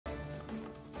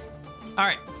All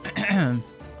right.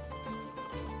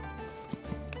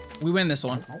 We win this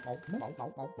one.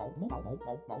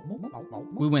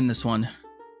 We win this one.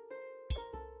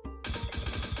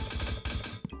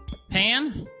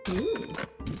 Pan.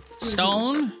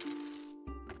 Stone.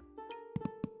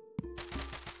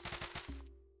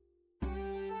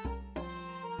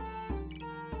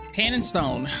 Pan and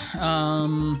stone.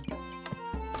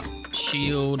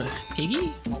 Shield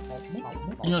piggy?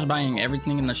 You're just buying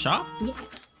everything in the shop? Yeah.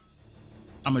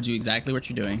 I'm gonna do exactly what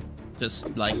you're doing.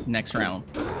 Just like next round.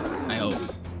 I hope.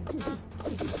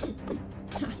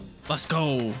 Let's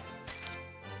go.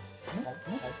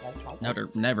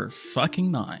 Never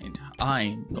fucking mind.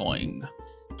 I'm going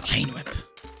chain whip.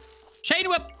 Chain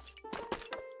whip.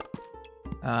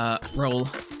 Roll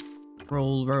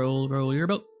your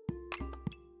boat.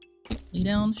 Quickly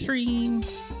downstream.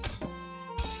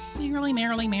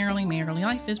 Merrily,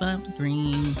 life is but a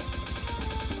dream.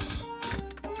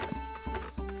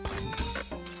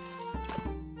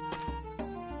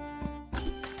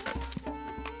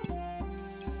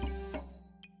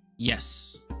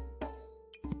 Yes.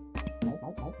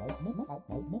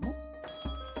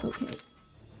 Okay.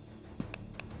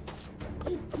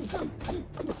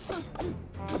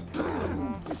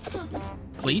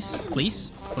 Please.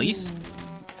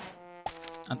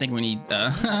 I think we need,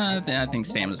 I think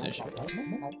stamina's an issue.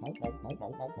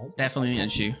 Definitely an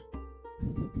issue.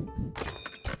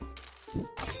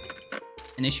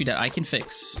 An issue that I can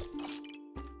fix.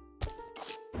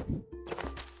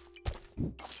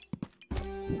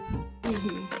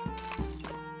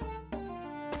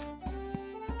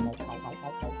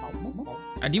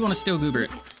 I do want to steal Goobert,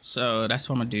 so that's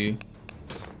what I'm gonna do.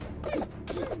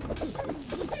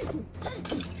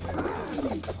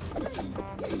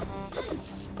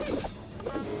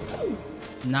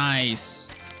 Nice.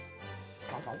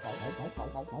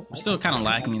 We're still kind of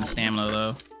lacking in stamina,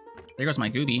 though. There goes my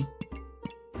Gooby.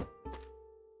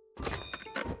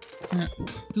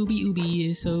 Gooby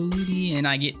Ooby is so Gooby, and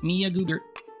I get me a Goobert.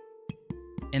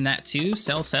 And that too,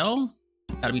 sell.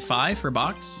 That'll be 5 for a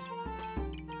box.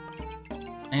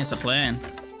 And it's a plan.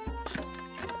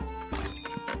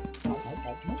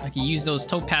 I can use those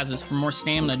topazes for more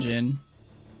stamina gen.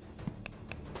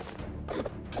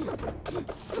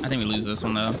 I think we lose this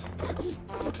one though.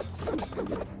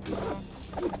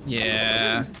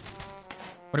 Yeah.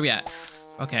 What are we at?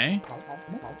 Okay.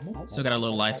 Still got a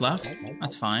little life left.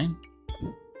 That's fine.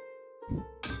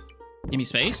 Give me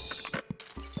space.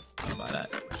 I'll buy that.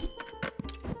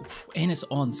 Oof, and it's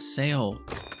on sale.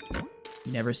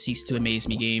 You never cease to amaze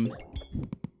me, game.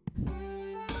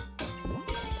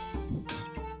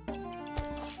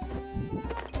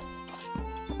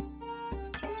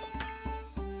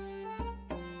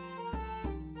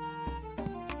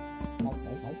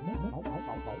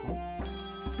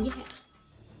 Yeah.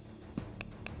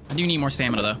 I do need more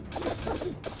stamina though.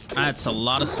 That's a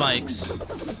lot of spikes.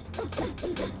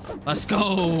 Let's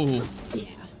go. Yeah.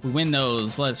 We win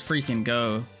those. Let's freaking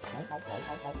go.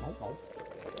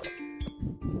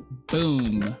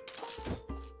 Boom.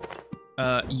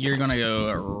 You're gonna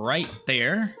go right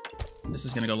there. This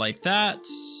is gonna go like that.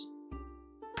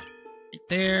 Right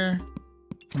there.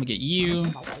 Let me get you.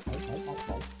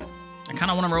 I kind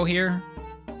of want to roll here.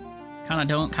 Kind of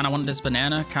don't. Kind of want this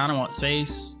banana. Kind of want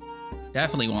space.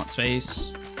 Definitely want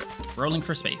space. Rolling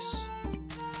for space.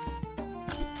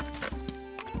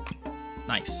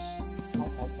 Nice.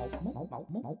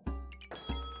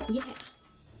 Yeah.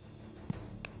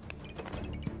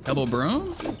 Double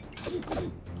broom?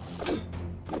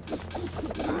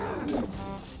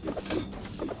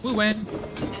 We win.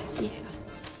 Yeah.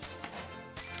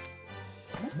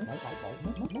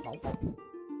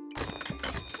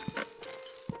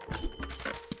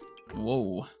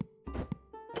 Whoa. Do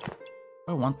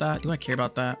I want that? Do I care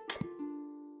about that?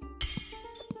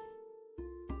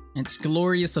 It's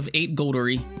glorious of 8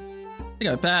 goldery. I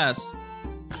got a pass.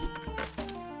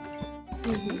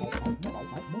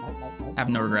 Have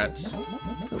no regrets.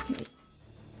 Okay.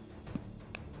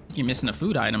 You're missing a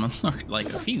food item,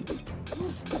 like a few.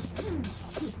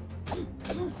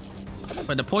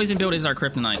 But the poison build is our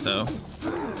kryptonite, though.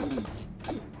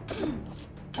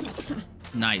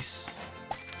 Nice.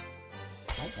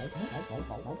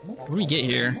 What do we get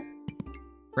here?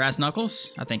 Brass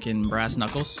knuckles? I think in brass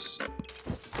knuckles.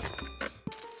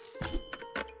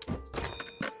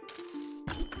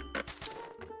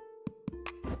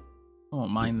 I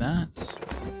won't mind that.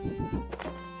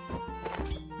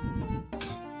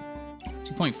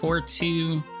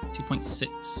 2.42,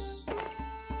 2.6.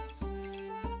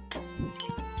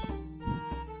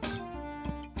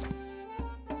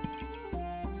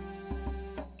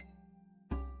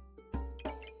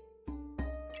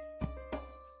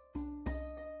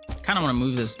 kind of want to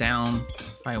move this down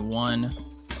by 1.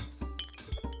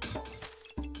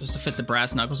 Just to fit the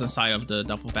brass knuckles inside of the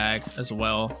duffel bag as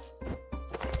well.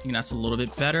 I think that's a little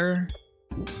bit better.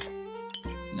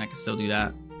 And I can still do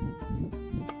that.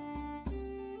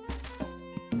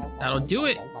 That'll do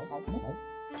it.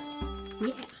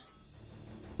 Yeah.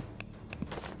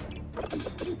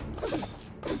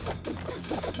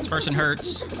 This person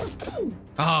hurts.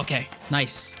 Oh, okay.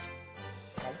 Nice.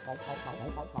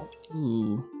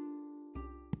 Ooh.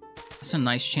 That's a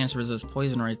nice chance to resist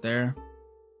poison right there.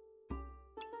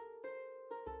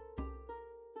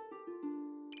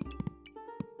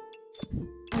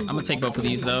 I'm gonna take both of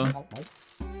these though.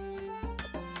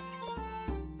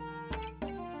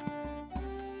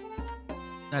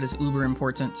 That is uber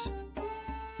important.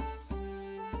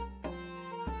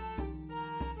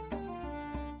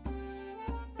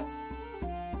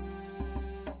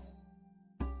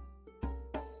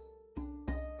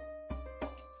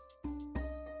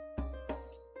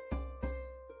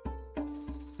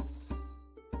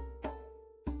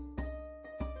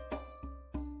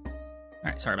 All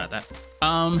right, sorry about that.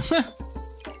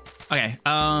 Okay,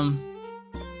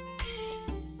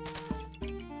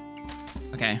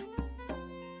 okay.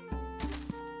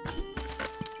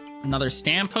 Another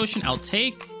stam potion I'll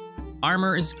take.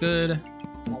 Armor is good.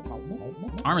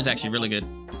 Armor is actually really good.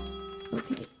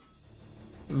 Okay.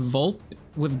 Volp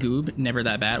with goob, never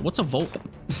that bad. What's a Volp?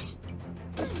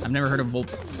 I've never heard of Volp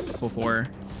before.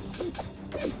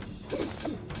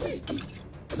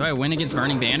 Do I win against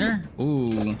Burning Banner?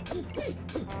 Ooh.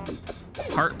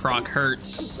 Heart proc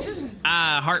hurts.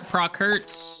 Ah, heart proc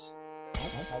hurts.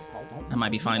 That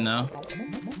might be fine though.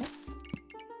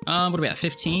 What are we at?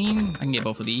 15? I can get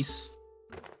both of these.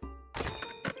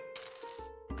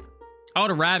 Oh,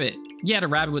 the rabbit. Yeah, the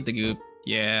rabbit with the goop.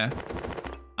 Yeah.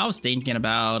 I was thinking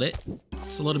about it.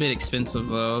 It's a little bit expensive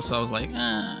though, so I was like,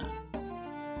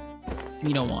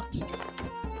 we don't want.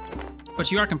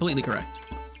 But you are completely correct.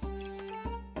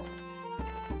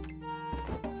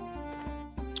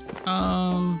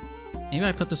 Maybe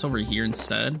I put this over here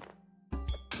instead.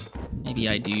 Maybe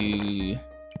I do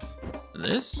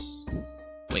this.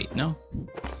 Wait, no.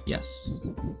 Yes.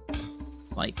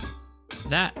 Like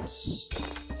that.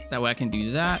 That way I can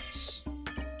do that.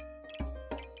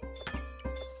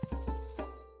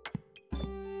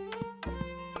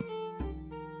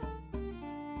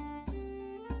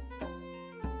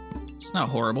 It's not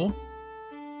horrible.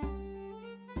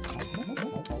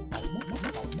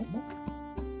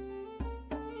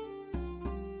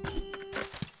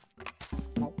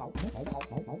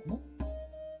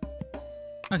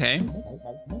 Okay.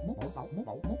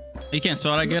 You can't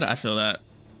spell that good? I feel that.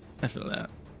 I feel that.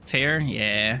 Fair?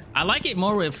 Yeah. I like it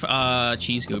more with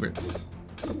Cheese Goober.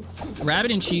 Rabbit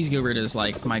and Cheese Goober is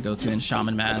like my go-to in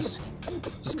Shaman Mask.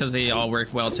 Just because they all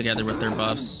work well together with their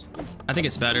buffs. I think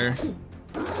it's better.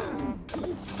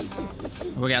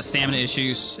 We got stamina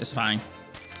issues. It's fine.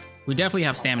 We definitely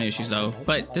have stamina issues though.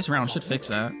 But this round should fix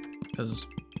that. Because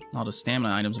all the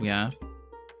stamina items we have.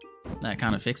 That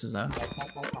kind of fixes that.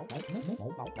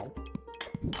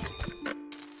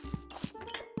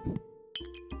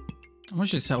 I want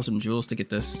to just sell some jewels to get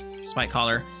this spike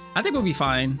collar. I think we'll be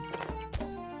fine.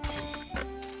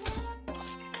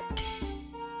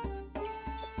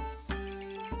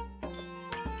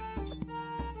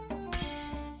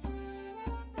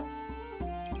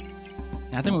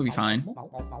 I think we'll be fine.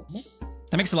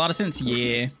 That makes a lot of sense.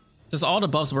 Yeah. Just all the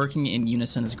buffs working in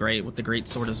unison is great with the great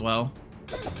sword as well.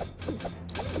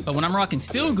 But when I'm rocking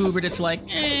Steel Goober, it's like,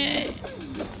 eh.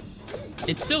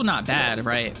 It's still not bad,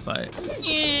 right? But,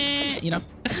 yeah, you know.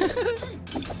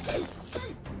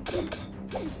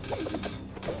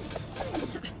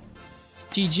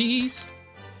 GG's.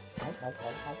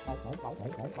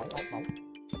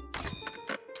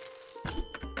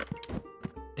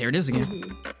 There it is again.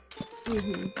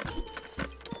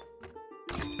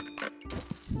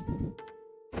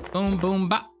 Boom, boom,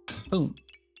 bop, boom.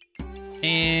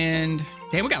 And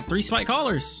damn, we got 3 spike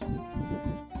collars.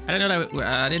 I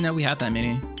didn't know we had that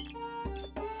many.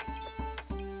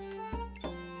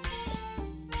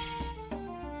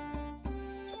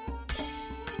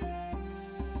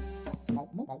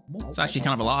 It's actually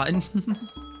kind of a lot.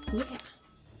 Yeah.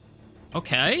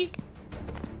 Okay.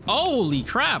 Holy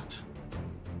crap.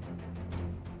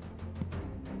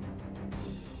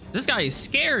 This guy is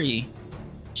scary.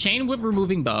 Chain Whip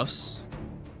removing buffs.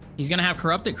 He's gonna have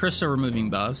Corrupted Crystal removing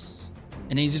buffs.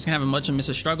 And he's just gonna have a bunch of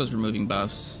Mr. Struggles removing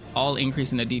buffs. All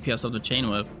increasing the DPS of the Chain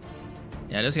Whip.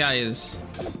 Yeah, this guy is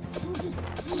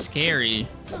scary.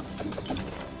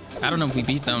 I don't know if we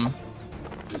beat them.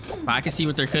 But I can see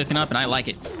what they're cooking up and I like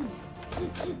it.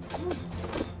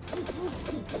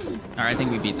 Alright, I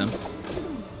think we beat them.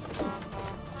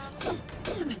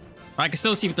 I can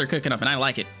still see what they're cooking up, and I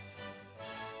like it.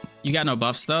 You got no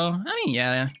buffs, though? I mean,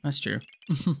 yeah, that's true.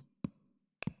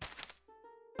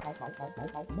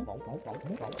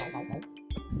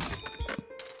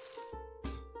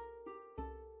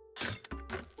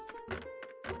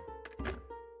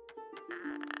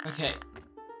 Okay.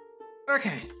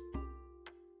 Okay.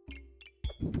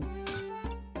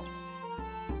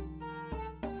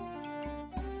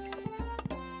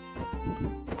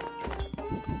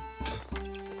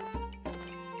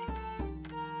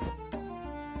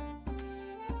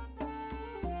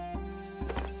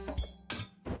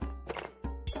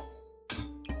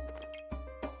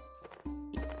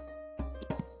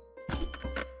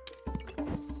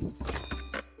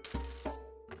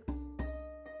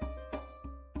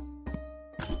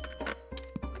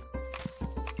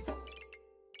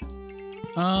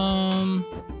 I'm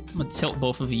gonna tilt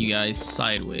both of you guys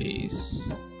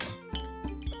sideways,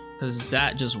 because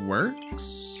that just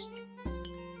works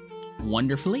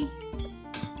wonderfully.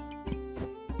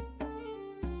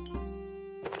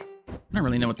 I don't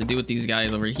really know what to do with these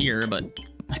guys over here, but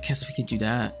I guess we could do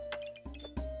that.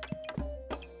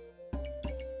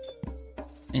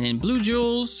 And then blue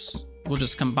jewels, we'll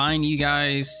just combine you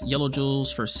guys. Yellow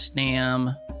jewels for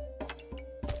Stam.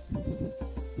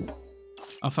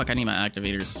 Oh fuck, I need my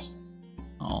activators.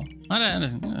 Oh,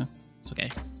 it's okay.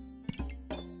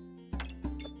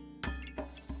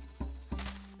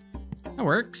 That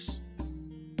works.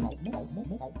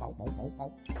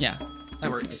 Yeah, that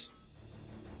works.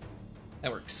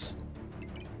 That works.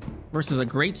 Versus a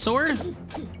great sword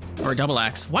or a double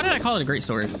axe. Why did I call it a great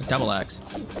sword? A double axe.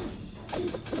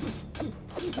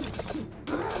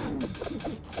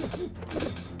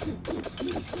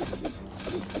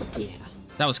 Yeah.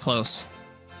 That was close.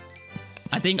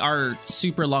 I think our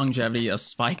super longevity of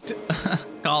spiked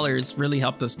collars really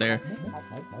helped us there.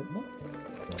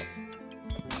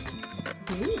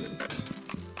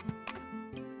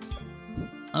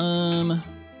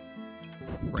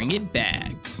 Bring it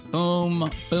back. Boom,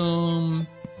 boom.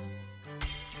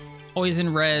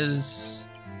 Poison res.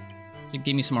 Should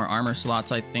give me some more armor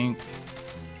slots, I think.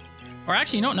 Or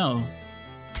actually, don't know.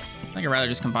 I think I'd rather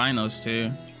just combine those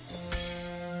two.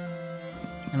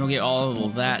 And we'll get all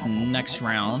of that next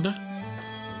round.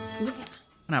 Yeah.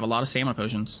 I have a lot of stamina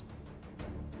potions.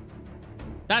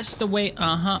 That's the way.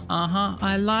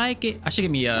 I like it. I should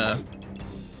give me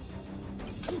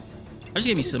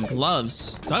some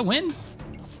gloves. Do I win?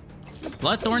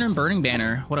 Bloodthorn and Burning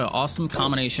Banner. What an awesome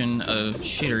combination of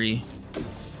shittery.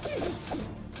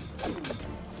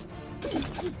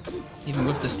 Even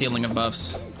with the stealing of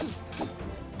buffs.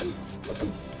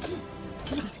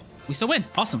 We still win.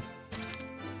 Awesome.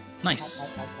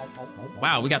 Nice.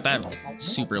 Wow, we got that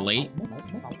super late.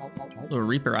 Little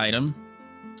Reaper item.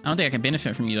 I don't think I can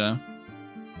benefit from you, though.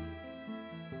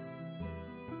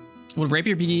 Would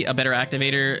Rapier be a better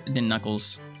activator than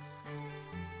Knuckles?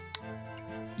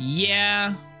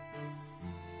 Yeah.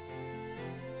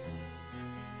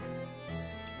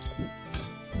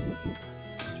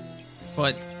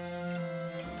 But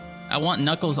I want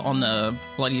Knuckles on the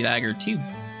Bloody Dagger, too.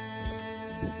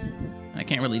 I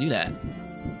can't really do that.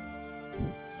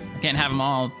 I can't have them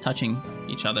all touching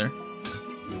each other.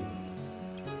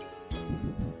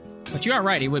 But you are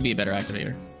right, he would be a better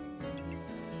activator.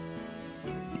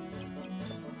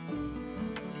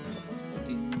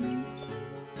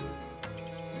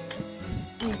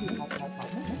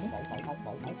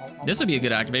 This would be a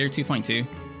good activator, 2.2.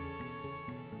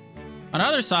 On the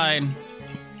other side,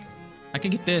 I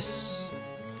could get this.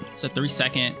 It's a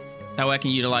 3-second. That way I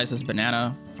can utilize this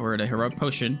banana for the heroic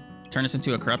potion. Turn this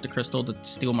into a corrupted crystal to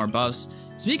steal more buffs.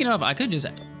 Speaking of, I could just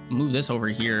move this over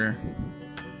here,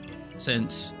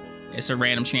 since it's a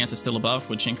random chance to steal a buff,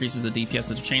 which increases the DPS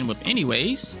of the chain whip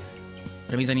anyways.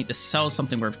 But it means I need to sell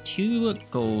something worth 2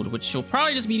 gold, which will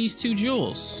probably just be these 2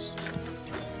 jewels.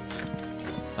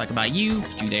 If I could buy you,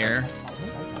 put you there.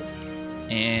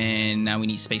 And now we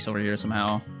need space over here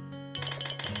somehow.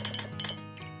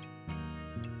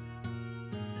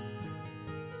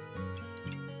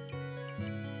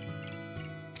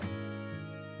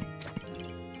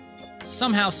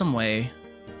 Somehow, some way.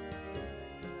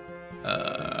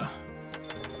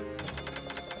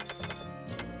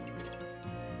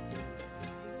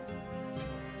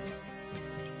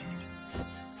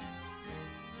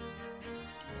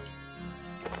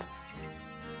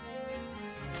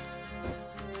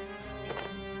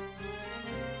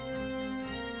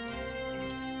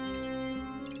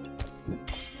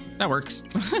 That works.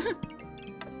 I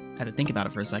had to think about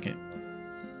it for a second.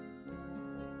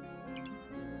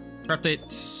 Corrupt it.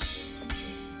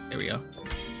 There we go.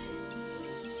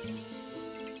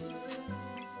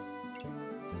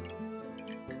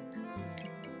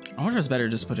 I wonder if it's better to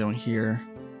just put it on here.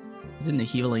 Then the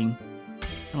healing.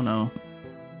 I don't know.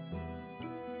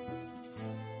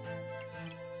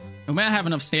 We might have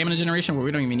enough stamina generation where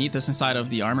we don't even need this inside of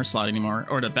the armor slot anymore,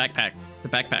 or the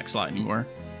backpack slot anymore.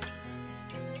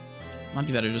 Might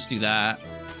be better to just do that.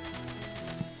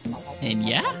 And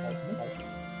yeah.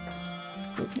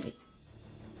 Okay.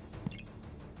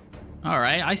 All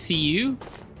right, I see you.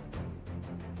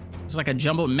 It's like a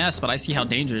jumbled mess, but I see how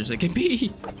dangerous it can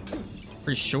be.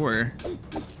 For sure.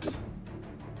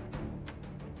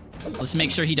 Let's make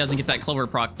sure he doesn't get that clover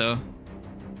proc, though.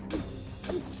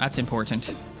 That's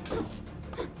important.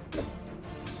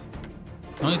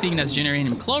 The only thing that's generating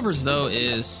him clovers, though,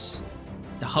 is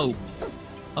the hope.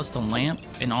 Plus the lamp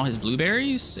and all his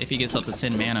blueberries if he gets up to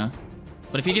 10 mana.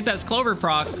 But if he get that clover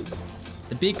proc,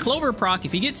 the big clover proc,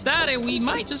 if he gets that, we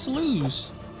might just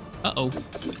lose. Uh-oh.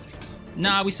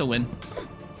 Nah, we still win.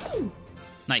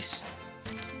 Nice.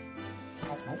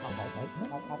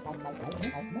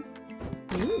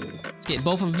 Let's get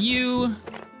both of you.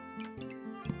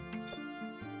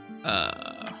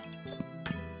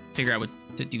 Figure out what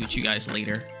to do with you guys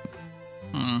later.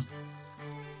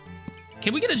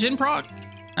 Can we get a gen proc?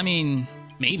 I mean,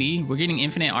 maybe. We're getting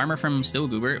infinite armor from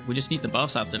Ʇᴜᴘᴘᴏ. We just need the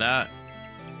buffs after that.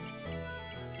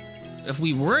 If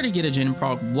we were to get a gen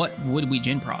proc, what would we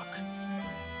gen proc?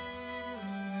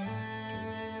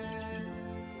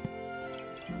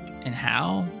 And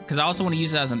how? Because I also want to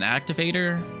use it as an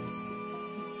activator.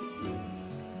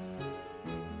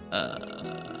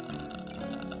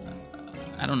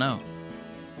 I don't know.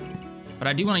 But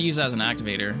I do want to use it as an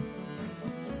activator.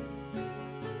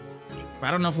 But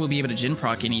I don't know if we'll be able to gen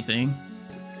proc anything.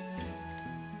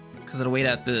 Because of the way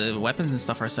that the weapons and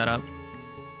stuff are set up.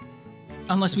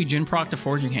 Unless we gen proc the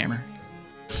forging hammer.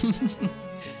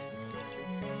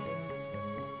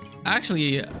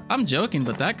 Actually, I'm joking,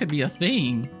 but that could be a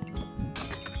thing.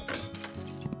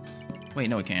 Wait,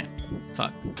 no it can't.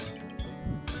 Fuck.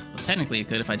 Well, technically it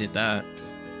could if I did that.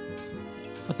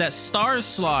 But that stars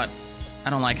slot, I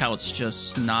don't like how it's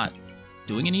just not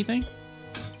doing anything.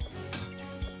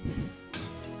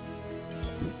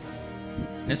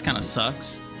 This kind of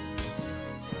sucks.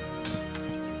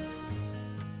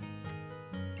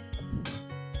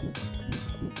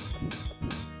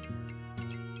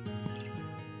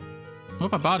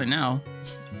 Hope I bought it now.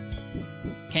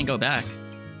 Can't go back.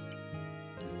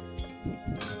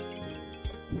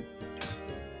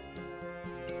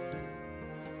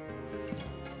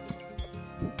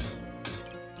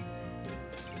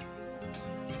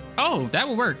 Oh, that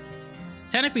will work.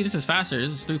 Technically, this is faster.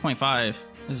 This is 3.5.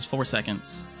 This is 4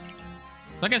 seconds.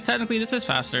 So I guess technically this is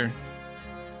faster.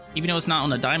 Even though it's not on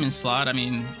the diamond slot, I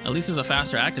mean, at least it's a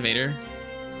faster activator.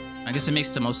 I guess it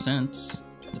makes the most sense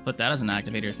to put that as an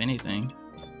activator, if anything.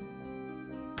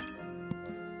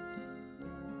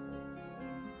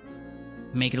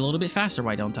 Make it a little bit faster,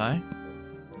 why don't I?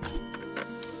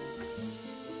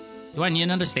 Do I need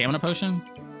another stamina potion?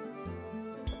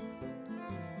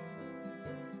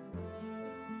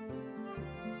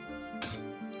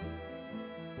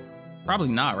 Probably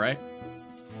not, right?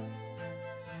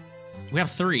 We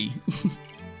have 3.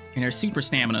 And they're super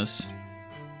staminas.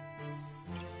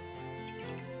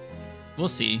 We'll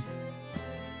see.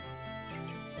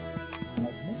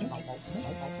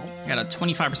 I got a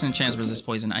 25% chance to resist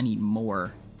poison. I need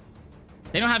more.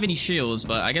 They don't have any shields,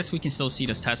 but I guess we can still see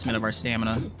this testament of our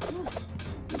stamina.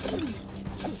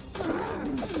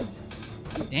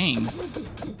 Dang.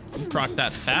 You proc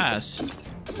that fast.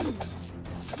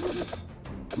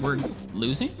 We're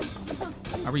losing?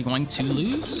 Are we going to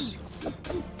lose?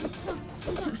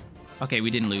 Okay, we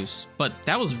didn't lose. But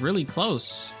that was really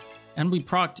close. And we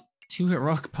procced 2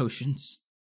 heroic potions.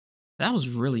 That was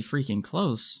really freaking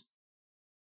close.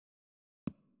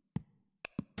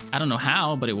 I don't know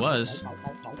how, but it was.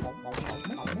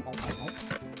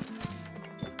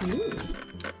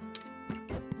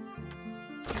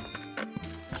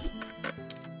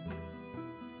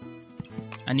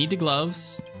 I need the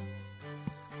gloves.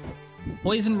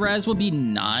 Poison res would be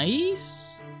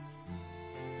nice.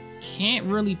 Can't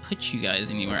really put you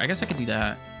guys anywhere. I guess I could do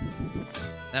that.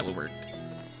 That would work.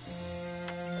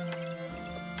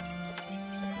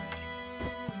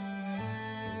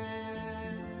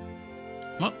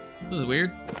 Well, this is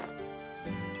weird.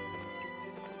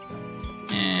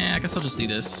 I guess I'll just do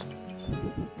this.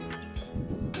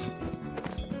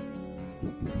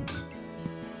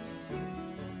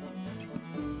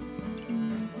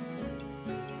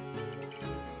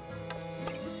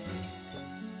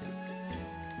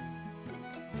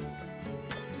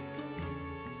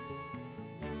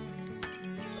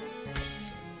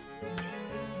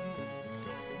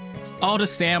 All the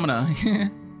stamina.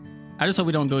 I just hope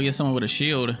we don't go get someone with a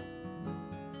shield.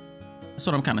 That's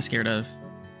what I'm kind of scared of.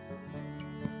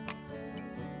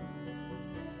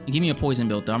 Give me a poison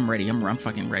build though. I'm ready. I'm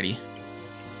fucking ready.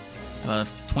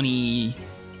 20.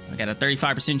 I got a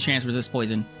 35% chance to resist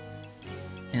poison.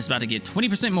 And it's about to get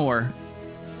 20% more.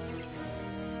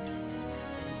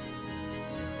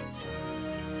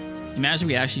 Imagine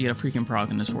we actually get a freaking proc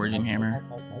in this foraging hammer.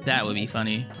 That would be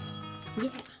funny. Yeah.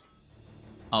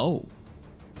 Oh.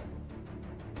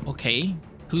 Okay.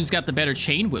 Who's got the better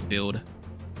chain whip build?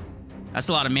 That's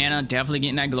a lot of mana. Definitely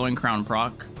getting that glowing crown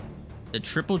proc. The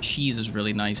triple cheese is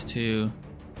really nice too.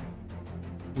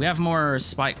 We have more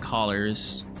spike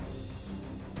collars.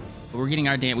 But we're getting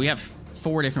our damn. We have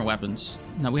 4 different weapons.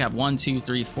 No, we have 1, 2,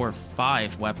 3, 4,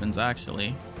 5 weapons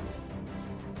actually.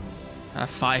 I have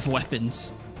 5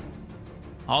 weapons.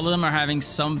 All of them are having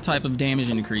some type of damage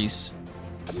increase.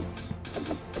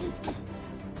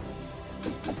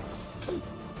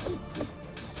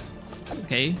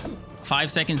 Okay, 5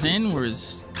 seconds in, we're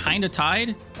kind of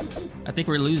tied. I think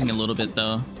we're losing a little bit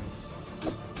though.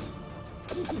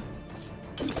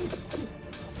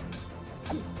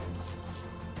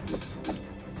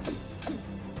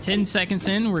 Ten seconds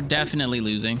in, we're definitely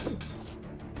losing.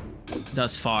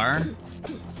 Thus far.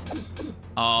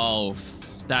 Oh,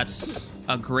 that's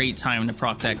a great time to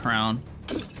proc that crown.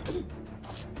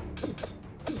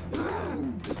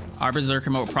 Our berserker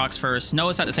mode procs first. No,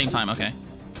 it's at the same time, okay.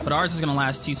 But ours is gonna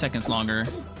last 2 seconds longer.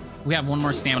 We have 1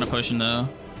 more stamina potion though.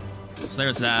 So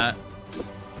there's that.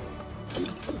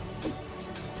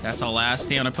 That's our last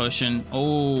stamina potion.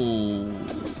 Oh.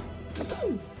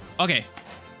 Okay.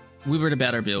 We were the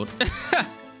better build.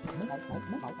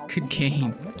 Good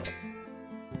game.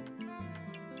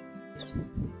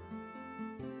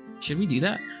 Should we do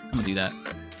that? I'm gonna do that.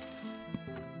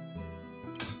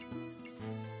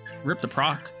 Rip the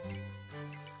proc.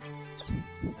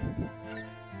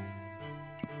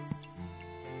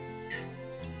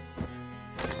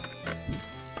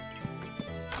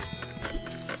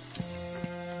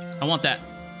 I want that.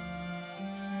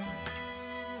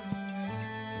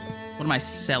 What am I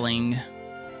selling?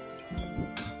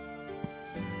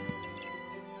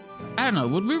 I don't know.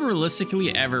 Would we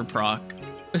realistically ever proc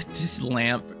this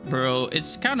lamp, bro?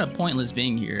 It's kind of pointless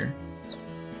being here.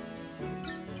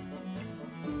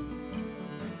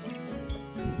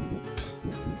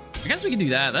 I guess we could do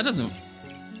that. That doesn't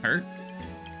hurt.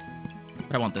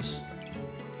 But I want this.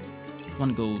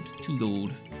 1 gold, 2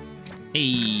 gold.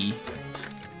 Hey.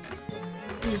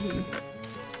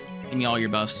 Give me all your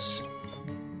buffs.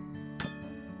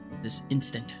 This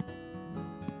instant.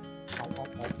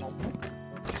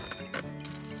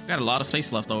 Got a lot of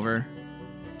space left over.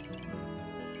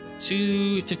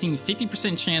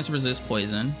 50% chance to resist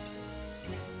poison.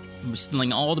 We're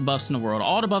stealing all the buffs in the world.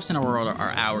 All the buffs in the world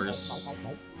are ours.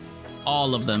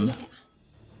 All of them.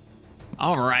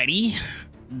 Alrighty.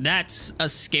 That's a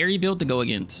scary build to go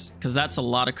against, because that's a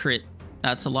lot of crit.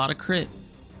 That's a lot of crit.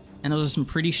 And those are some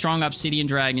pretty strong obsidian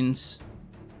dragons.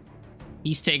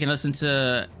 He's taking us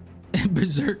into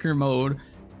berserker mode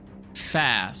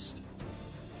fast.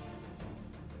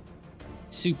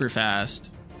 Super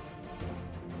fast.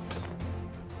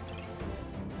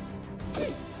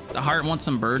 The heart wants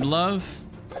some bird love.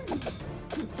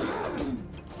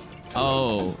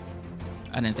 Oh,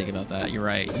 I didn't think about that. You're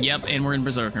right. Yep, and we're in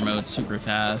berserker mode super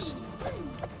fast.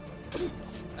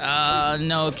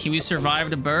 No, can we survive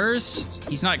the burst?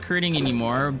 He's not critting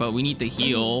anymore, but we need to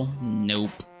heal.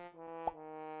 Nope.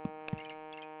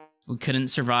 We couldn't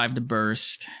survive the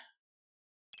burst.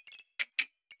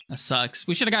 That sucks.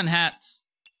 We should have gotten hats.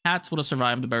 Hats would have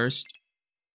survived the burst.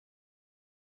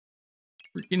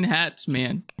 Freaking hats,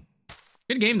 man.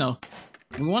 Good game, though.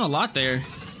 We won a lot there.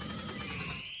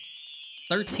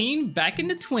 13, back in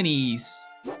the 20s.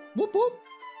 Whoop, whoop.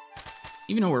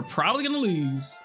 Even though we're probably gonna lose.